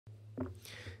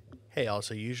Hey,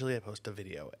 also, usually I post a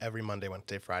video every Monday,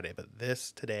 Wednesday, Friday, but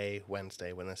today,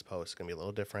 Wednesday, when this post is going to be a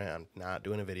little different. I'm not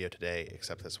doing a video today,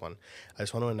 except this one. I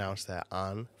just want to announce that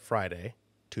on Friday,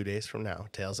 2 days from now,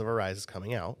 Tales of Arise is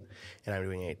coming out, and I'm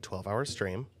doing a 12-hour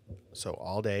stream. So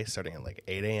all day, starting at like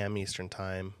 8 a.m. Eastern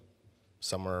Time,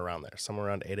 somewhere around there, somewhere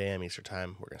around 8 a.m. Eastern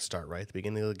Time. We're going to start right at the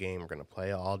beginning of the game. We're going to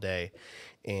play all day,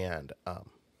 and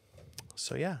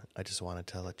so yeah, I just wanted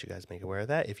to let you guys make aware of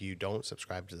that. If you don't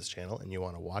subscribe to this channel and you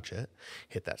want to watch it,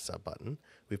 hit that sub button.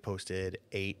 We've posted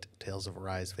 8 Tales of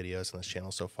Arise videos on this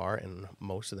channel so far, and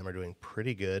most of them are doing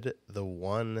pretty good.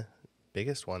 The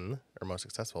biggest one, or most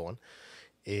successful one,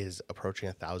 is approaching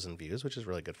 1,000 views, which is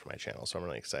really good for my channel, so I'm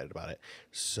really excited about it.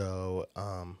 So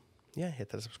yeah, hit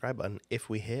that subscribe button. If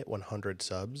we hit 100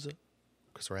 subs,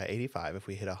 because we're at 85, if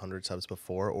we hit 100 subs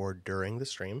before or during the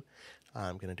stream,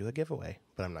 I'm going to do a giveaway,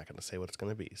 but I'm not going to say what it's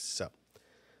going to be. So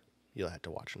you'll have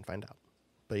to watch and find out.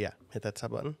 But yeah, hit that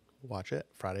sub button, watch it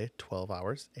Friday, 12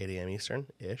 hours, 8 a.m.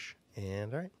 Eastern-ish.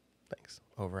 And all right, thanks.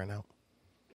 Over and out.